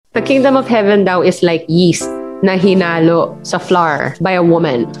The kingdom of heaven daw is like yeast na hinalo sa flour by a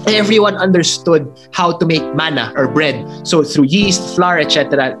woman. Everyone understood how to make manna or bread. So through yeast, flour,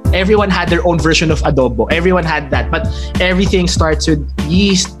 etc. Everyone had their own version of adobo. Everyone had that. But everything starts with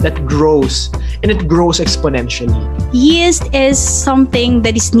yeast that grows. And it grows exponentially. Yeast is something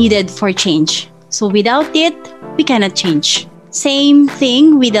that is needed for change. So without it, we cannot change. Same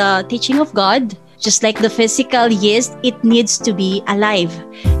thing with the teaching of God. Just like the physical yeast, it needs to be alive.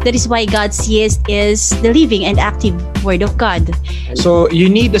 That is why God's yeast is the living and active Word of God. So you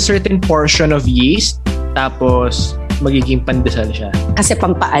need a certain portion of yeast, tapos magiging pandesal siya. Kasi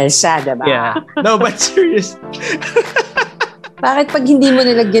pangpaalsa, diba? Yeah. No, but serious. Bakit pag hindi mo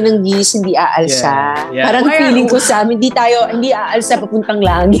nilagyan ng yeast, hindi aalsa? Yeah. Parang feeling ko sa amin, hindi aalsa papuntang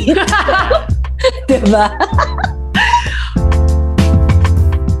langit. Diba?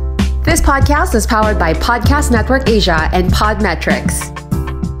 This podcast is powered by Podcast Network Asia and Podmetrics.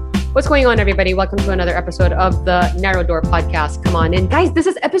 What's going on, everybody? Welcome to another episode of the Narrow Door Podcast. Come on in. Guys, this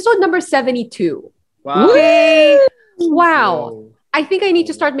is episode number 72. Wow. Okay. Wow. I think I need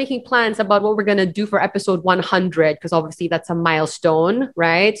to start making plans about what we're going to do for episode 100 because obviously that's a milestone,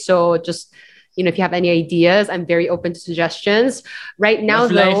 right? So just, if you have any ideas, I'm very open to suggestions. Right now,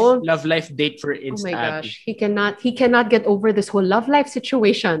 love life date for Insta. Oh my gosh, he cannot get over this whole love life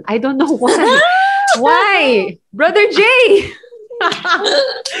situation. I don't know why. Why? Brother Jay.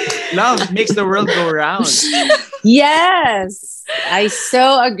 Love makes the world go round. Yes, I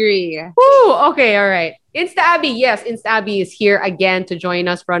so agree. Woo, okay, all right. Insta Abby, yes, Insta Abby is here again to join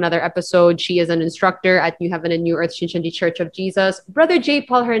us for another episode. She is an instructor at New Heaven and New Earth Shincheonji Church of Jesus. Brother J.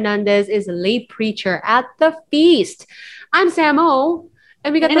 Paul Hernandez is a lay preacher at the Feast. I'm Sam O.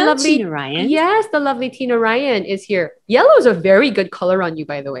 And we got the lovely Tina Ryan. Yes, the lovely Tina Ryan is here. Yellow is a very good color on you,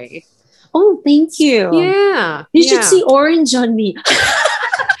 by the way. Oh, thank you. Yeah. You should see orange on me.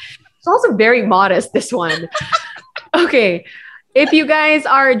 It's also very modest, this one. Okay. If you guys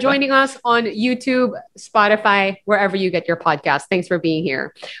are joining us on YouTube, Spotify, wherever you get your podcast, thanks for being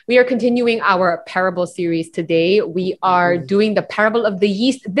here. We are continuing our parable series today. We are doing the parable of the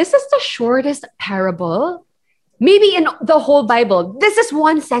yeast. This is the shortest parable, maybe in the whole Bible. This is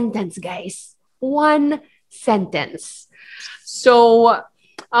one sentence, guys. One sentence. So,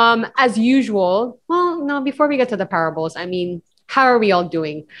 as usual, well, no, before we get to the parables, how are we all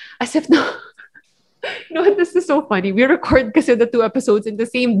doing? As if no... You know what? This is so funny. We record kasi the 2 episodes in the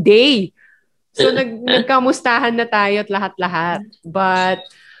same day. So, nagkamustahan na tayo at lahat-lahat. But,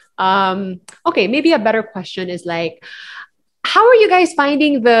 okay, maybe a better question is like, how are you guys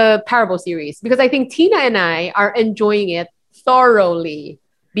finding the parable series? Because I think Tina and I are enjoying it thoroughly,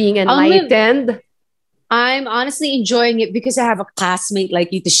 being enlightened. I'm honestly enjoying it because I have a classmate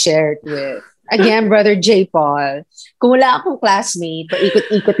like you to share it with. Again, Brother J. Paul. Kung wala akong classmate,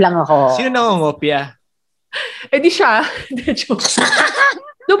 paikot-ikot lang ako. Sino nangongopya? Eh di siya.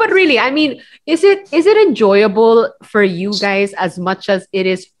 No, but really, is it enjoyable for you guys as much as it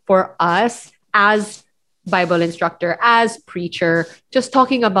is for us as Bible instructor, as preacher, just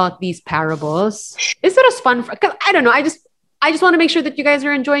talking about these parables? Is it as fun? I don't know. I just want to make sure that you guys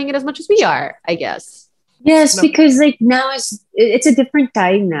are enjoying it as much as we are, I guess. Yes, because like now it's a different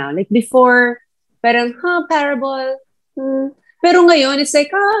time now. Like before, parang, parable. Pero ngayon, it's like,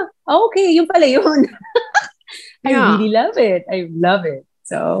 okay, yun pala yun. I really love it. I love it.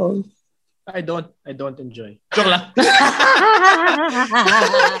 So, I don't enjoy. Joke lang.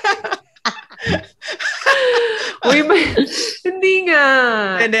 Uy, hindi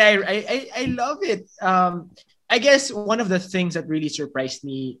nga. And I love it. I guess one of the things that really surprised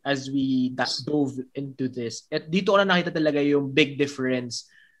me as we dove into this, at dito ko na nakita talaga yung big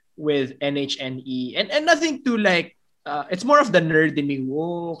difference with NHNE. And nothing to like, it's more of the nerd in me.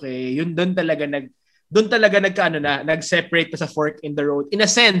 Oh, okay, yun doon talaga nag-separate pa sa fork in the road. In a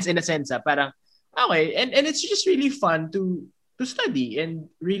sense, parang, okay. And it's just really fun to study and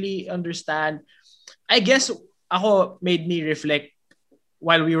really understand. I guess ako made me reflect.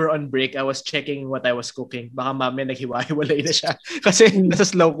 While we were on break, I was checking what I was cooking. Baka mamaya naghiwa-hiwalay na siya. Kasi nasa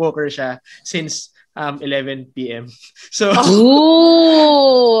slow cooker siya since 11 p.m. So,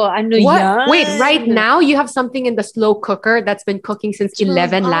 ano yan? Wait, right now you have something in the slow cooker that's been cooking since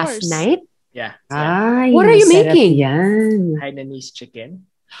 11 last night? Yeah. What are you making? Yan. Hainanese chicken.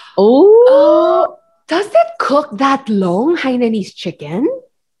 Oh, does it cook that long, Hainanese chicken?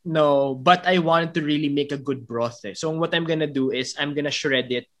 No, but I wanted to really make a good broth. So what I'm gonna do is I'm gonna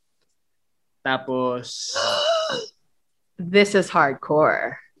shred it. Tapos... This is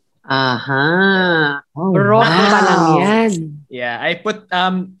hardcore. Aha. Oh, broth pa lang yan. Yeah, I put...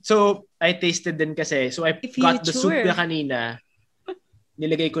 So I tasted din kasi. So I got the soup na kanina.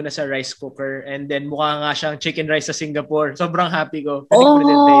 nilagay ko na sa rice cooker and then mukha nga siyang chicken rice sa Singapore. Sobrang happy ko.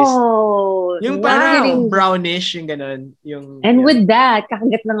 Taste. Yung parang brownish, yung ganun. And with that,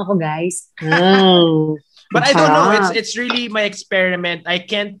 kakagat lang ako, guys. But I don't know. It's really my experiment. I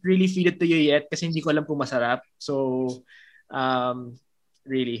can't really feed it to you yet kasi hindi ko alam kung masarap. So,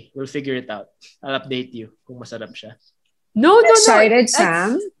 really, we'll figure it out. I'll update you kung masarap siya. No. Excited,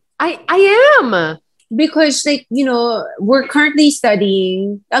 Sam? I am. Because, like, you know, we're currently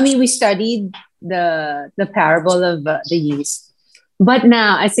studying. I mean, we studied the parable of the yeast. But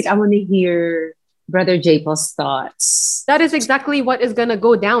now, I think I want to hear Brother J. Paul's thoughts. That is exactly what is going to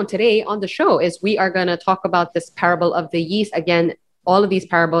go down today on the show. Is we are going to talk about this parable of the yeast again. All of these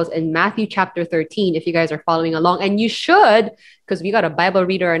parables in Matthew chapter 13. If you guys are following along, and you should, because we got a Bible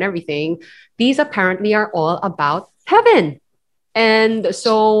reader and everything. These apparently are all about heaven. And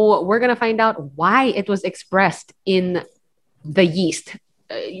so we're going to find out why it was expressed in the yeast.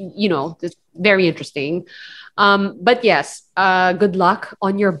 It's very interesting. But yes, good luck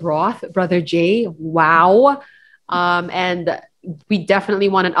on your broth, Brother Jay. Wow. And we definitely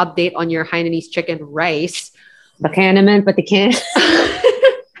want an update on your Hainanese chicken rice. Baka naman, pati can.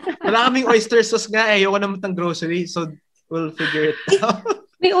 Wala kaming oyster sauce nga eh. Ayoko naman ng grocery. So we'll figure it out.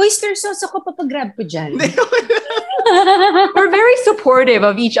 May oyster sauce ako, papagrab ko dyan. We're very supportive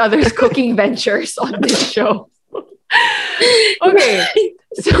of each other's cooking ventures on this show. Okay,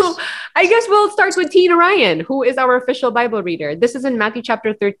 so I guess we'll start with Tina Ryan, who is our official Bible reader. This is in Matthew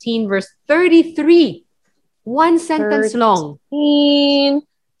chapter 13, verse 33. One sentence long.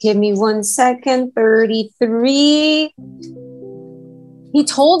 Give me 1 second. 33. He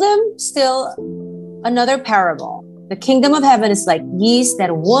told him still another parable. The kingdom of heaven is like yeast that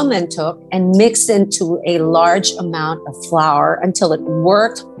a woman took and mixed into a large amount of flour until it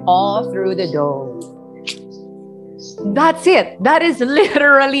worked all through the dough. That's it. That is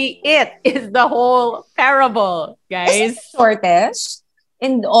literally it. Is the whole parable, guys. Is it shortest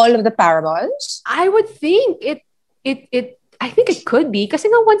in all of the parables? I would think it. I think it could be kasi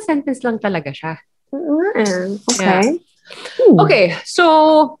nga one sentence lang talaga siya. Okay. Yeah. Okay,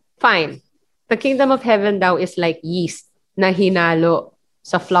 so fine. The kingdom of heaven daw is like yeast na hinalo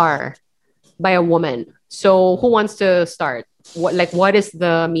sa flour by a woman. So who wants to start? What is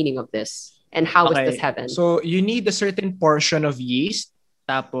the meaning of this? And how is this heaven? So you need a certain portion of yeast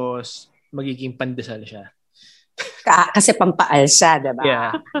tapos magiging pandesal siya. Kasi pampaalsa, diba?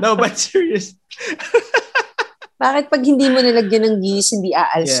 Yeah. No, but serious. Bakit pag hindi mo nilagyan ng yeast, hindi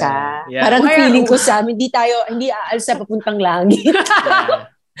aalsa? Yeah. Parang feeling ko sa amin, hindi aalsa papuntang langit. Yeah.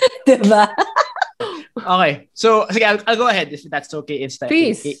 Diba? Okay. So, sige, I'll go ahead if that's okay.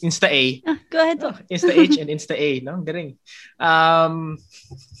 Please. Insta A. Go ahead. Insta H and Insta A. No? Galing.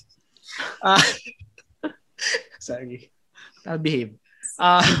 Sorry. I'll behave.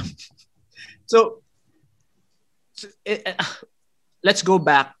 Let's go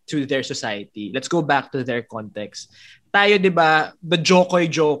back to their society. Let's go back to their context. Tayo, di ba, the jokoy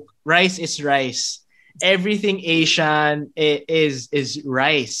joke, rice is rice. Everything Asian is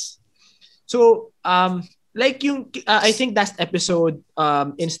rice. So, I think that episode,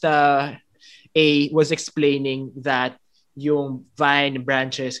 Insta A was explaining that yung vine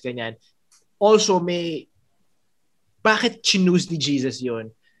branches, ganyan. Also, bakit chinuse ni Jesus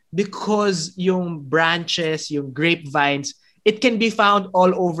yun? Because yung branches, yung grapevines, it can be found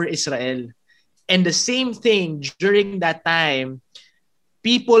all over Israel. And the same thing during that time,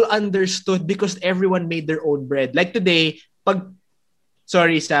 people understood because everyone made their own bread. Like today,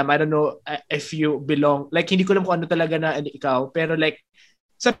 sorry Sam, I don't know if you belong, like hindi ko alam kung ano talaga na ikaw, pero like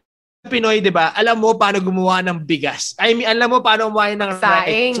sa Pinoy, 'di ba? Alam mo paano gumawa ng bigas. I mean, alam mo paano gumawa ng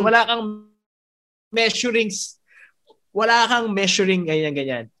rice. So, wala kang measuring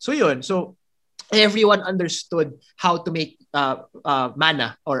ganyan. So yun. So everyone understood how to make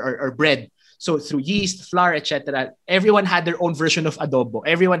manna or bread. So through yeast, flour, etc. Everyone had their own version of adobo.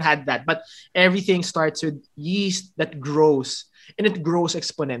 Everyone had that. But everything starts with yeast that grows. And it grows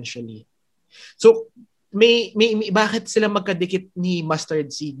exponentially. So may bakit sila magkadikit ni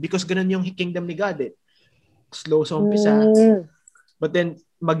mustard seed? Because ganun yung kingdom ni God eh. Slow sa umpisa. But then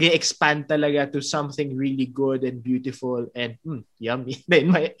mag-expand talaga to something really good and beautiful and yummy. Then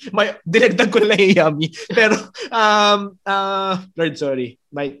may dinagdag ko na lang yung yummy. Pero Lord, sorry.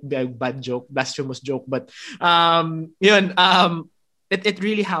 Might be a bad joke, blasphemous joke, but it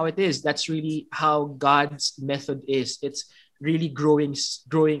really how it is. That's really how God's method is. It's really growing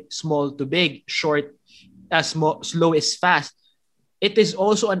small to big, short, slow is fast. It is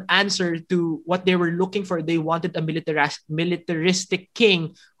also an answer to what they were looking for. They wanted a militaristic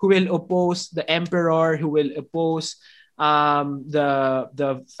king who will oppose the emperor, who will oppose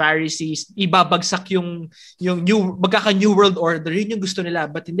the Pharisees, ibabagsak yung magkaka-new world order, yun yung gusto nila.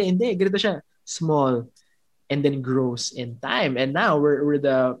 But hindi, ganito siya. Small and then grows in time. And now we're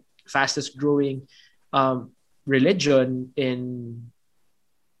the fastest growing religion in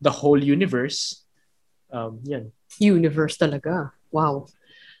the whole universe. Yan. Universe talaga. Wow.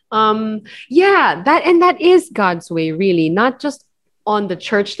 Yeah, that is God's way, really, not just on the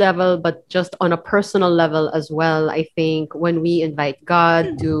church level, but just on a personal level as well. I think when we invite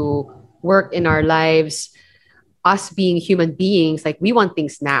God to work in our lives, us being human beings, like we want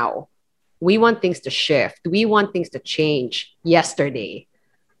things now. We want things to shift. We want things to change yesterday.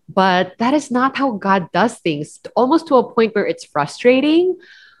 But that is not how God does things, almost to a point where it's frustrating.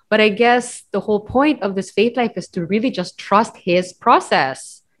 But I guess the whole point of this faith life is to really just trust His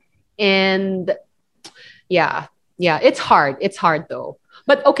process. And yeah, it's hard. It's hard though.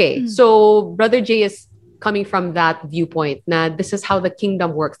 But okay, so Brother Jay is coming from that viewpoint. Now, this is how the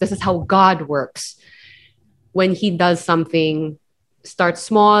kingdom works. This is how God works. When He does something, start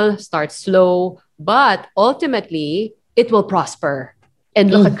small, start slow, but ultimately it will prosper. And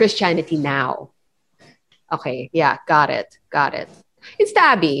look at Christianity now. Okay, yeah, got it. It's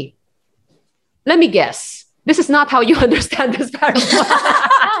Abby. Let me guess. This is not how you understand this parable.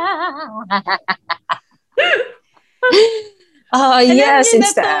 Yes,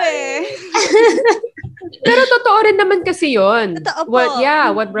 it's that. Pero totoo rin naman kasi yun. Totoo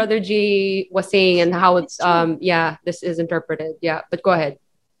po. What Brother G was saying and how it's this is interpreted. Yeah, but go ahead.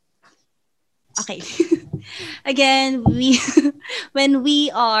 Okay. Again, when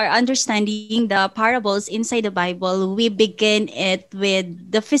we are understanding the parables inside the Bible, we begin it with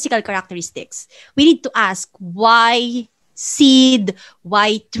the physical characteristics. We need to ask why seed,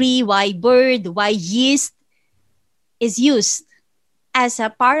 why tree, why bird, why yeast is used as a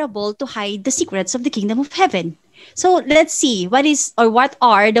parable to hide the secrets of the kingdom of heaven. So let's see what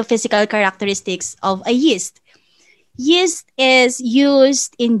are the physical characteristics of a yeast. Yeast is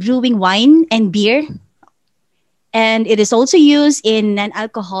used in brewing wine and beer. And it is also used in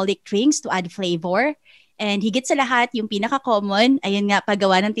non-alcoholic drinks to add flavor. And higit sa lahat, yung pinaka-common, ayun nga,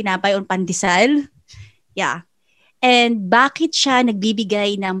 paggawa ng tinapay o pandesal. Yeah. And bakit siya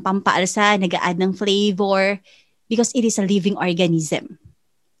nagbibigay ng pampaalsa, nag-a-add ng flavor? Because it is a living organism.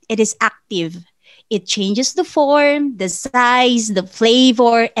 It is active. It changes the form, the size, the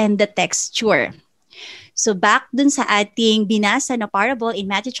flavor, and the texture. So back dun sa ating binasa na parable in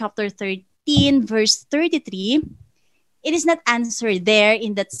Matthew chapter 13, verse 33, it is not answered there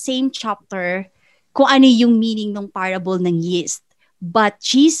in that same chapter kung ano yung meaning ng parable ng yeast. But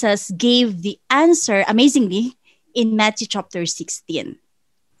Jesus gave the answer, amazingly, in Matthew chapter 16.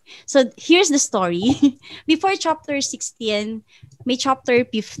 So here's the story. Before chapter 16, may chapter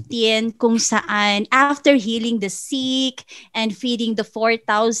 15 kung saan after healing the sick and feeding the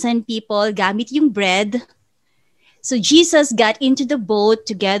 4,000 people gamit yung bread, so Jesus got into the boat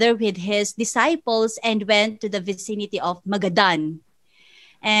together with his disciples and went to the vicinity of Magadan.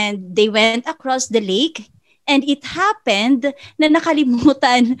 And they went across the lake, and it happened na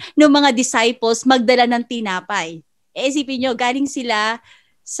nakalimutan ng mga disciples magdala ng tinapay. Isipin nyo, galing sila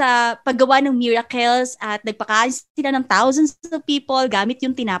sa paggawa ng miracles at nagpakain sila ng thousands of people gamit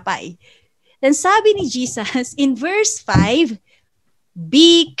yung tinapay. Then sabi ni Jesus in verse 5,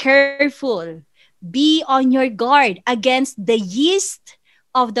 be careful. Be on your guard against the yeast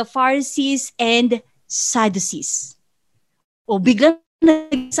of the Pharisees and Sadducees. O biglang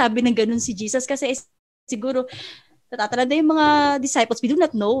nagsabi ng ganun si Jesus kasi siguro natataranta yung mga disciples, we do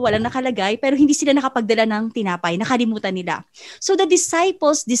not know, walang nakalagay, pero hindi sila nakapagdala ng tinapay, nakalimutan nila. So the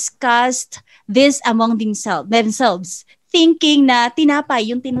disciples discussed this among themselves, thinking na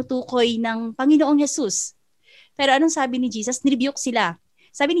tinapay yung tinutukoy ng Panginoong Jesus. Pero anong sabi ni Jesus? Nirebuke sila.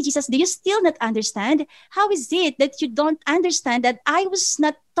 Sabi ni Jesus, do you still not understand? How is it that you don't understand that I was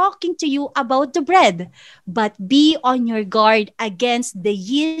not talking to you about the bread, but be on your guard against the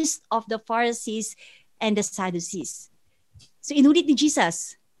yeast of the Pharisees and the Sadducees. So inulit ni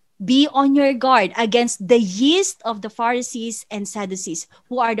Jesus, be on your guard against the yeast of the Pharisees and Sadducees.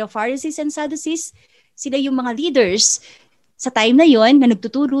 Who are the Pharisees and Sadducees? Sila yung mga leaders sa time na yon na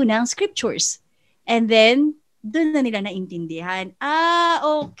nagtuturo ng scriptures. And then, doon na nila naintindihan.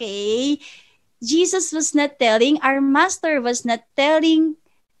 Okay. Jesus was not telling, our master was not telling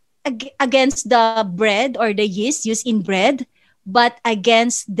against the bread or the yeast used in bread, but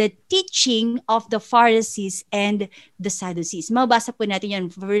against the teaching of the Pharisees and the Sadducees. Mabasa po natin yan,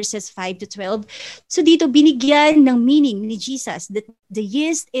 verses 5 to 12. So dito, binigyan ng meaning ni Jesus that the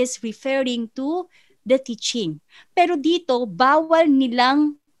yeast is referring to the teaching. Pero dito, bawal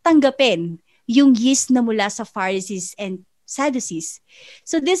nilang tanggapin yung yeast na mula sa Pharisees and Sadducees.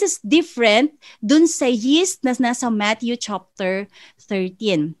 So this is different dun sa yeast na nasa Matthew chapter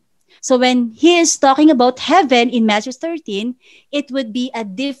 13. So when he is talking about heaven in Matthew 13, it would be a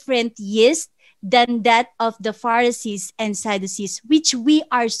different yeast than that of the Pharisees and Sadducees, which we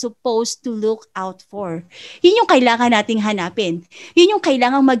are supposed to look out for. Yun yung kailangan nating hanapin. Yun yung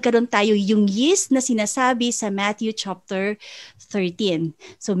kailangan magkaroon tayo yung yeast na sinasabi sa Matthew chapter 13.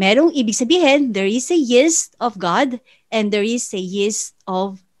 So merong ibig sabihin, there is a yeast of God and there is a yeast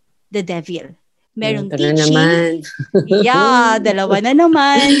of the devil. Merong teaching. Yeah, dalawa na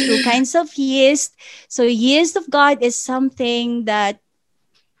naman. Two kinds of yeast. So yeast of God is something that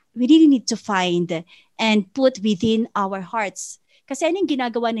we really need to find and put within our hearts. Kasi anong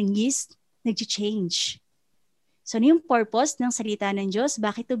ginagawa ng yeast? Nag-change. So ano yung purpose ng salita ng Diyos?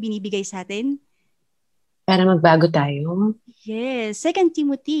 Bakit ito binibigay sa atin? Para magbago tayo. Yes. 2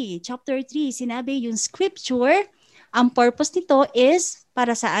 Timothy chapter 3, sinabi yung scripture, ang purpose nito is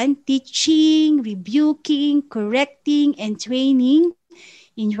para saan? Teaching, rebuking, correcting, and training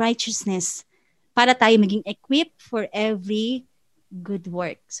in righteousness. Para tayo maging equipped for every good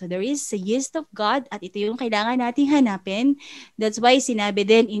work. So there is a yeast of God at ito yung kailangan nating hanapin. That's why sinabi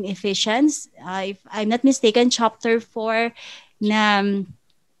din in Ephesians, if I'm not mistaken, chapter 4, na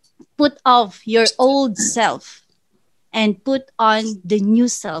put off your old self and put on the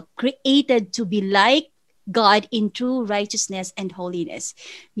new self, created to be like God in true righteousness and holiness.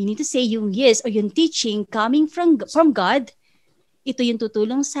 Meaning to say, yung yeast or yung teaching coming from God, ito yung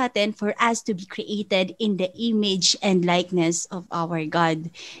tutulong sa atin for us to be created in the image and likeness of our God.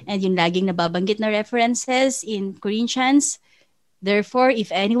 And yung laging nababanggit na references in Corinthians, therefore,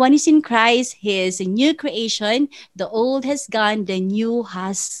 if anyone is in Christ, he is a new creation. The old has gone, the new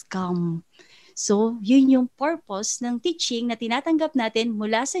has come. So, yun yung purpose ng teaching na tinatanggap natin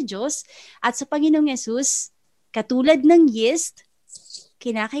mula sa Diyos at sa Panginoong Yesus, katulad ng yeast,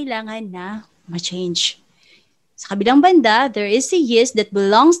 kinakailangan na ma-change. Sa kabilang banda, there is a yeast that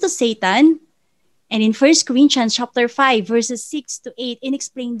belongs to Satan. And in 1 Corinthians chapter 5, verses 6 to 8,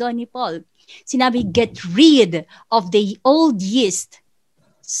 inexplained doon ni Paul, sinabi, get rid of the old yeast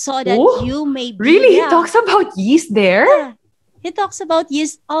so that you may be... Really? He talks about yeast there? Yeah. He talks about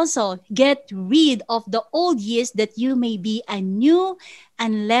yeast also. Get rid of the old yeast that you may be a new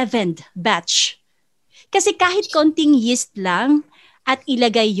unleavened batch. Kasi kahit konting yeast lang at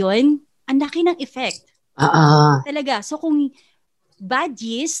ilagay yon, ang laki ng effect. Talaga. So kung bad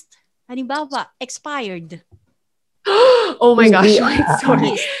yeast, halimbawa, expired. Oh my gosh. Wait,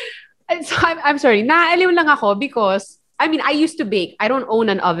 sorry. So I'm sorry. Naaliw lang ako because I mean, I used to bake. I don't own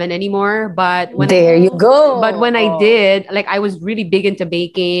an oven anymore, but when you go. But when I did, like I was really big into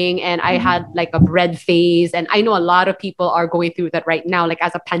baking and I had like a bread phase, and I know a lot of people are going through that right now, like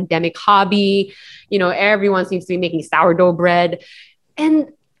as a pandemic hobby. You know, everyone seems to be making sourdough bread. And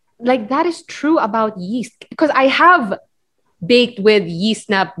like that is true about yeast because I have baked with yeast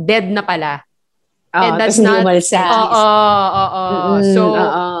na dead na pala. And that's not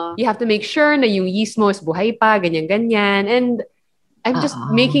you have to make sure na yung yeast mo is buhay pa, ganyan. And I'm just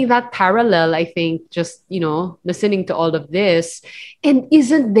making that parallel, I think, just, you know, listening to all of this. And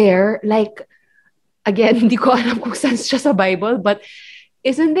isn't there, like, again, hindi ko alam kung saan siya sa Bible, but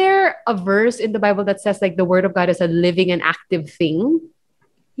isn't there a verse in the Bible that says, like, the word of God is a living and active thing?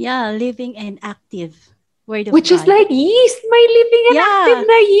 Yeah, living and active word of Which God. is like yeast, my living and active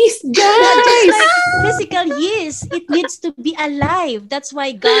na yeast, guys. Just like physical yeast, it needs to be alive. That's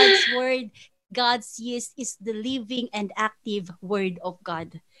why God's word, God's yeast is the living and active word of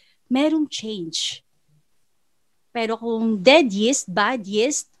God. Merong change. Pero kung dead yeast, bad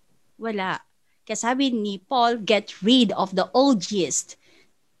yeast, wala. Kaya sabi ni Paul, get rid of the old yeast.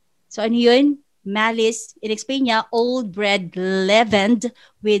 So ano yun? Malice. In-explain niya, old bread leavened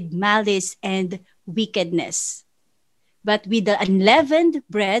with malice and wickedness. But with the unleavened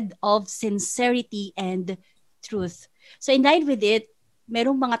bread of sincerity and truth. So in line with it,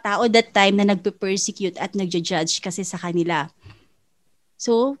 merong mga tao that time na nagpe-persecute at nagja-judge kasi sa kanila.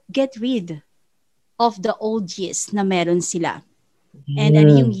 So get rid of the old yeast na meron sila. And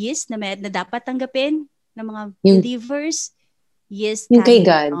ano yung yeast na dapat tanggapin ng mga believers? Yeast yung kay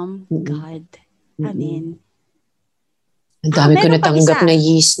God. From God. Amen. Ang dami ko natanggap na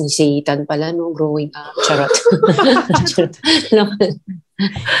yeast ni Satan pala, no? Growing up. Charot.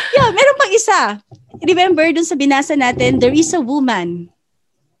 Yeah, meron pang isa. Remember, dun sa binasa natin, there is a woman.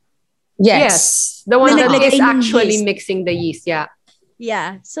 Yes. The one that is actually yeast. mixing the yeast, yeah.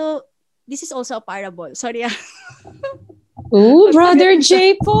 Yeah. So, this is also a parable. Sorry. Ooh, Brother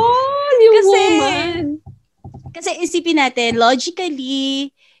J. Paul, yung woman. Kasi isipin natin,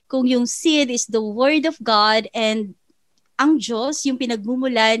 logically, kung yung seed is the word of God and ang Diyos yung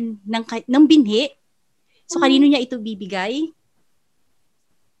pinagmumulan ng binhi, so kanino niya ito bibigay?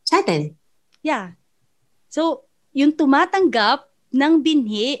 Sa atin. Yeah. So, yung tumatanggap ng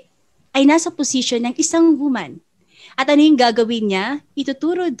binhi ay nasa posisyon ng isang woman. At ano yung gagawin niya?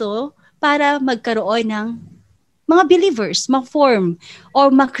 Ituturo ito para magkaroon ng mga believers, ma-form or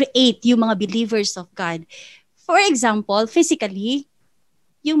ma-create yung mga believers of God. For example, physically,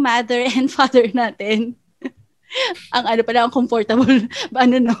 yung mother and father natin, ang comfortable,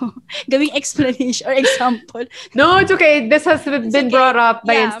 gawing explanation or example. No, it's okay. This has been brought up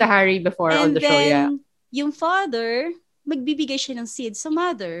by Yeah. Insta-Harry before on the show, yeah. And then, yung father, magbibigay siya ng seed sa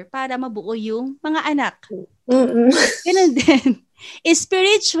mother para mabuo yung mga anak. Ganun din.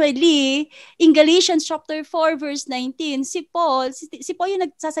 Spiritually, in Galatians chapter 4 verse 19, si Paul yung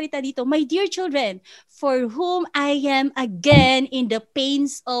nagsasalita dito, "My dear children, for whom I am again in the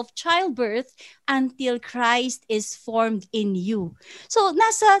pains of childbirth until Christ is formed in you." So,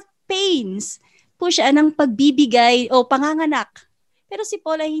 nasa pains po siya ng pagbibigay o panganganak. Pero si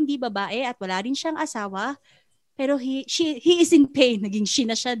Paul ay hindi babae at wala rin siyang asawa. Pero he is in pain. Naging she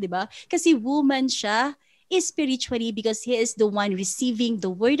na siya, di ba? Kasi woman siya spiritually because he is the one receiving the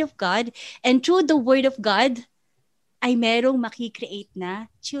word of God, and through the word of God ay merong makikreate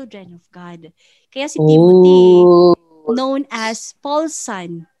na children of God. Kaya si Timothy, known as Paul's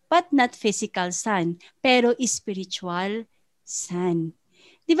son, but not physical son, pero spiritual son.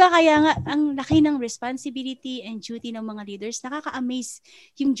 Di ba kaya nga ang laki ng responsibility and duty ng mga leaders, nakaka-amaze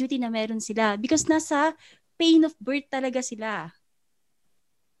yung duty na meron sila because nasa pain of birth talaga sila.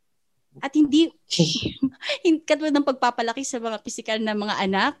 At hindi katulad ng pagpapalaki sa mga physical na mga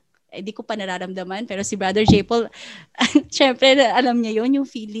anak, di ko pa nararamdaman. Pero si Brother J. Paul, syempre alam niya yon yung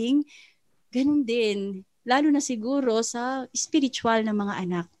feeling. Ganun din. Lalo na siguro sa spiritual na mga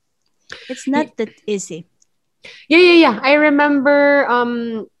anak. It's not that easy. Yeah. I remember,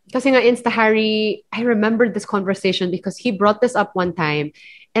 kasi nga Insta-Harry, I remember this conversation because he brought this up one time.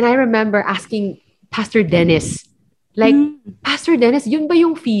 And I remember asking Pastor Dennis, like, Pastor Dennis, yun ba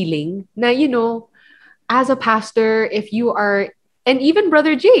yung feeling na, as a pastor, if you are, and even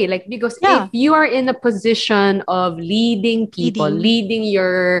Brother J, like, because if you are in a position of leading people, leading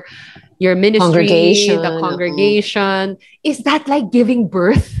your ministry, the congregation, is that like giving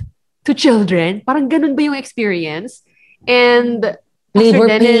birth to children? Parang ganun ba yung experience? And Pastor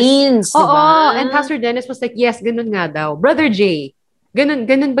Dennis, pains, diba? and Pastor Dennis was like, yes, ganun nga daw. Brother J,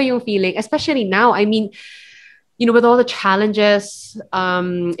 ganun ba yung feeling? Especially now, I mean, with all the challenges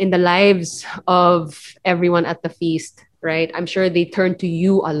in the lives of everyone at the feast, right? I'm sure they turn to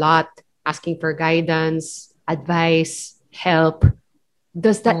you a lot, asking for guidance, advice, help.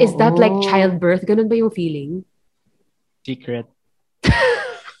 Is that like childbirth? Ganun ba yung feeling? Secret.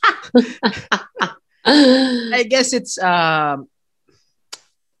 I guess it's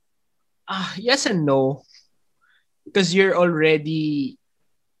yes and no. Because you're already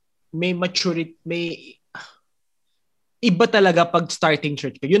may maturity, iba talaga pag starting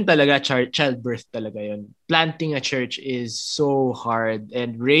church. Yun talaga, childbirth talaga yun. Planting a church is so hard,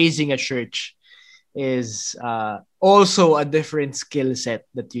 and raising a church is also a different skill set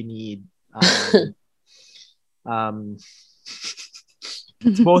that you need.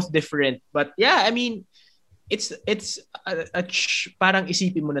 It's both different. But yeah, I mean, it's parang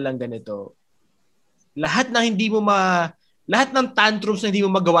isipin mo na lang ganito. Lahat ng tantrums na hindi mo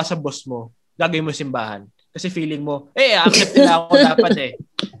magawa sa boss mo, gagawin mo simbahan. Kasi feeling mo, accept nila ako dapat eh.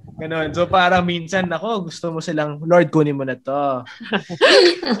 Ganon. So parang minsan, gusto mo silang, Lord, kunin mo na to.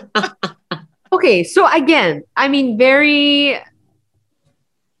 Okay, so again, I mean, very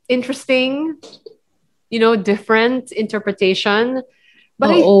interesting, different interpretation.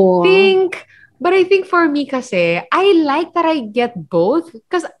 But I think for me kasi, I like that I get both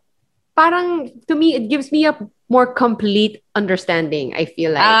because parang, to me, it gives me a more complete understanding, I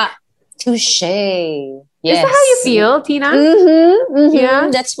feel like. Touché. Is Yes. that how you feel, Tina?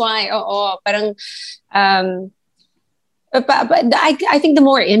 Yeah. That's why. Parang, but I think the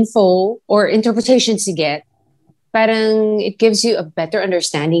more info or interpretations you get, parang it gives you a better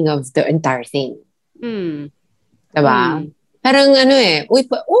understanding of the entire thing. Diba? Parang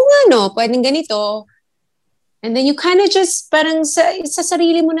pwedeng ganito. And then you kind of just, parang sa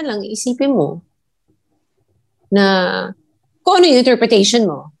sarili mo na lang, isipin mo na kung ano yung interpretation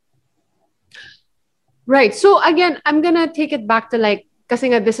mo. Right. So again, I'm going to take it back to like, kasi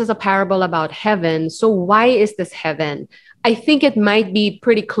nga this is a parable about heaven. So why is this heaven? I think it might be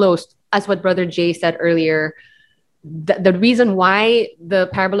pretty close as what Brother Jay said earlier. The reason why the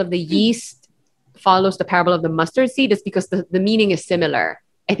parable of the yeast follows the parable of the mustard seed is because the meaning is similar.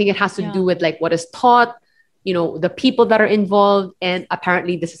 I think it has to do Yeah. with like what is taught, the people that are involved, and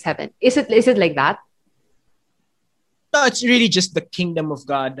apparently this is heaven. Is it like that? No, it's really just the kingdom of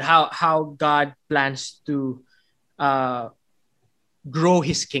God. How God plans to uh, grow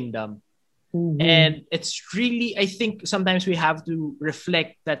His kingdom. And it's really, I think sometimes we have to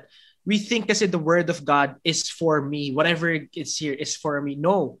reflect that we think kasi the word of God is for me. Whatever is here is for me.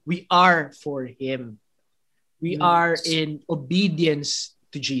 No, we are for Him. We are in obedience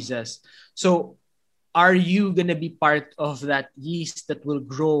to Jesus. So are you going to be part of that yeast that will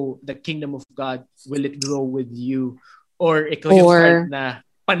grow the kingdom of God? Will it grow with you? Or ikaw yung Or part na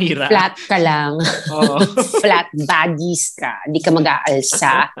panira? flat ka lang. Oh. Flat baddies ka. Hindi ka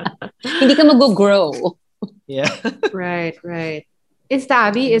mag-aalsa. Hindi ka mag-grow. Yeah. Right, right.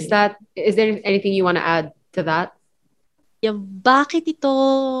 Abby, is there anything you want to add to that? Yeah, bakit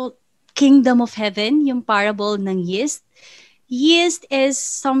ito kingdom of heaven, yung parable ng yeast? Yeast is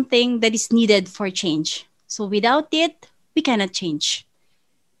something that is needed for change. So without it, we cannot change.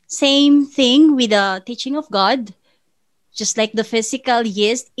 Same thing with the teaching of God. Just like the physical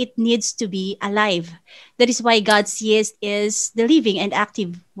yeast, it needs to be alive. That is why God's yeast is the living and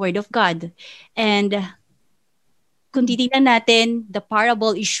active word of God. And kung titignan natin, the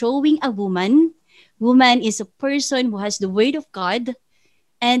parable is showing a woman. Woman is a person who has the word of God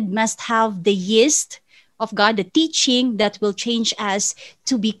and must have the yeast of God, the teaching that will change us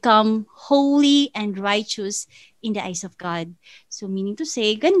to become holy and righteous in the eyes of God. So meaning to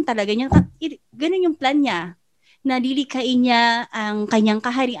say, ganun talaga niya, ganun yung plan niya. Nalilikain niya ang kanyang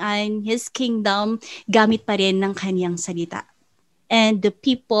kaharian, His kingdom, gamit pa rin ng kanyang salita. And the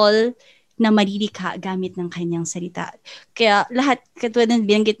people na malilika gamit ng kanyang salita. Kaya lahat, katulad ng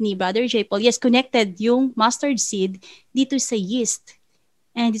binanggit ni Brother J. Paul, yes, connected yung mustard seed dito sa yeast.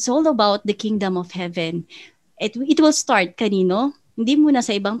 And it's all about the kingdom of heaven. It will start kanino? Hindi muna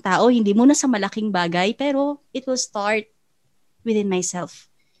sa ibang tao, hindi muna sa malaking bagay, pero it will start within myself.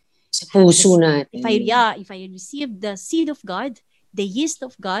 Sa puso natin. If I receive the seed of God, the yeast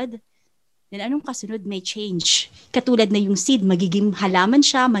of God, then anong kasunod? May change. Katulad na yung seed, magiging halaman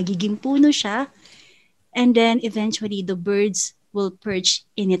siya, magiging puno siya, and then eventually the birds will perch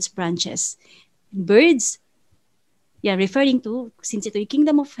in its branches. Birds, referring to, since ito yung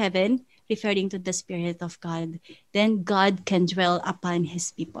kingdom of heaven, referring to the Spirit of God, then God can dwell upon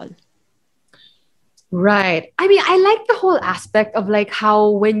His people. Right. I mean, I like the whole aspect of like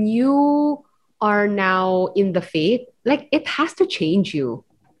how when you are now in the faith, like it has to change you.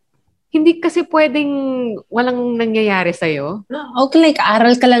 Hindi kasi pwedeng walang nangyayari sa'yo. Okay, like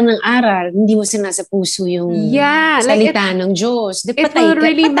aral ka lang ng aral. Hindi mo sinasa puso yung salita ng Diyos. Di, It will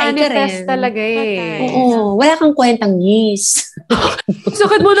really patay manifest ka rin. talaga eh. Oo. Wala kang kwentang yeast.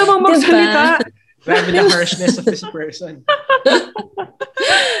 Sakit mo namang magsalita. Grabe the harshness of this person.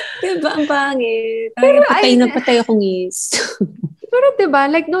 Diba? Ang pangit. Pero patay akong yeast. Pero diba,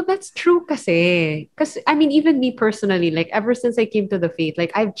 like, no, that's true kasi. Because, I mean, even me personally, like, ever since I came to the faith,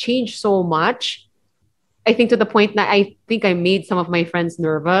 like, I've changed so much. I think to the point that I think I made some of my friends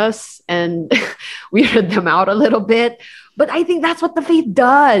nervous and weirded them out a little bit. But I think that's what the faith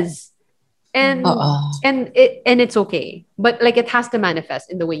does. And it's okay. But like, it has to manifest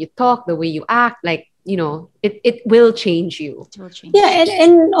in the way you talk, the way you act, like, it will change you. It will change. Yeah,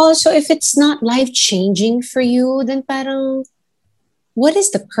 and also if it's not life-changing for you, then parang, what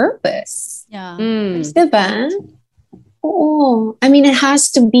is the purpose? Yeah. Diba? Oo. I mean, it has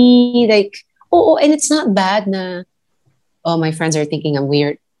to be like, and it's not bad na, my friends are thinking I'm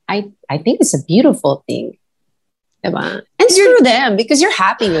weird. I think it's a beautiful thing. Diba? And screw them because you're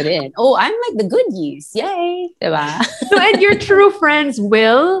happy with it. Oh, I'm like the good yeast. Yay. Diba? So, and your true friends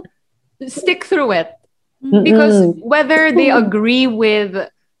will stick through it. Because whether they agree with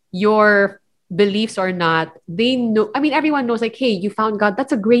your beliefs or not, they know, I mean, everyone knows like, hey, you found God.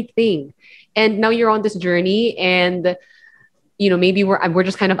 That's a great thing. And now you're on this journey and, maybe we're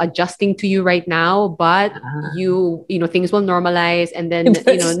just kind of adjusting to you right now, but things will normalize. And then,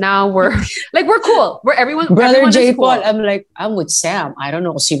 now we're cool. Brother J. Cool. Paul, I'm like, I'm with Sam. I don't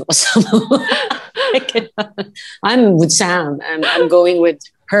know sino kasama. I'm with Sam. I'm going with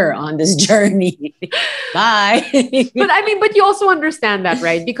her on this journey. Bye. But you also understand that,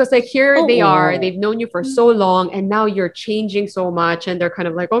 right? Because like here they are, they've known you for so long and now you're changing so much and they're kind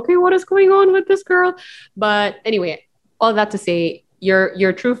of like, okay, what is going on with this girl? But anyway, all that to say,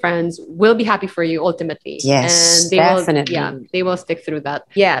 your true friends will be happy for you ultimately. Yes, and they definitely. they will stick through that.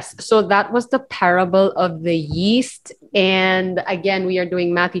 Yes. So that was the parable of the yeast. And again, we are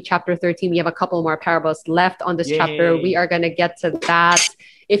doing Matthew chapter 13. We have a couple more parables left on this chapter. We are going to get to that.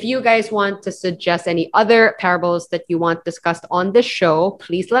 If you guys want to suggest any other parables that you want discussed on this show,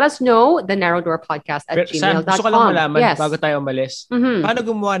 please let us know. The Narrow Door Podcast at Sam, gmail.com. gusto ko lang malaman, Yes. bago tayo umalis, paano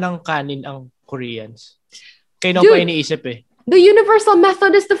gumawa ng kanin ang Koreans? Kayo na Dude, pa iniisip eh. The universal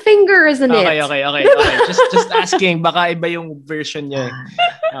method is the finger, isn't it? Okay. Just asking, baka iba yung version niya eh.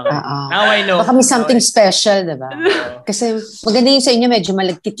 Okay. Now I know. Baka may something special, diba? Kasi maganda yung sa inyo, medyo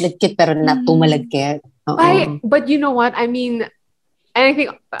malagkit-lagkit pero not too malagkit. But you know what? I mean, and I think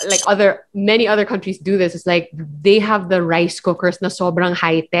like many other countries do this. It's like they have the rice cookers na sobrang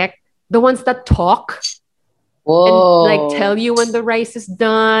high-tech. The ones that talk. Whoa. And like tell you when the rice is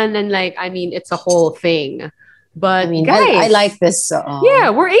done. And like, I mean, it's a whole thing. But I mean, guys, I like this.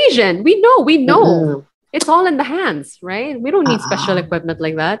 Yeah, we're Asian. We know. Mm-hmm. It's all in the hands, right? We don't need special equipment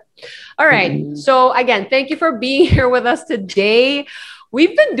like that. All right. So again, thank you for being here with us today.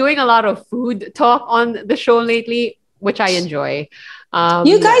 We've been doing a lot of food talk on the show lately, which I enjoy.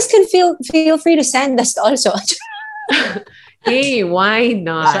 You guys can feel free to send us also. Hey, why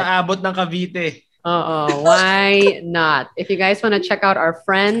not? Sa abot ng Cavite. Why not? If you guys want to check out our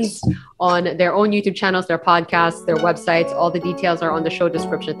friends on their own YouTube channels, their podcasts, their websites, all the details are on the show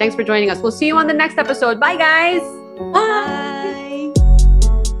description. Thanks for joining us. We'll see you on the next episode. Bye, guys. Bye.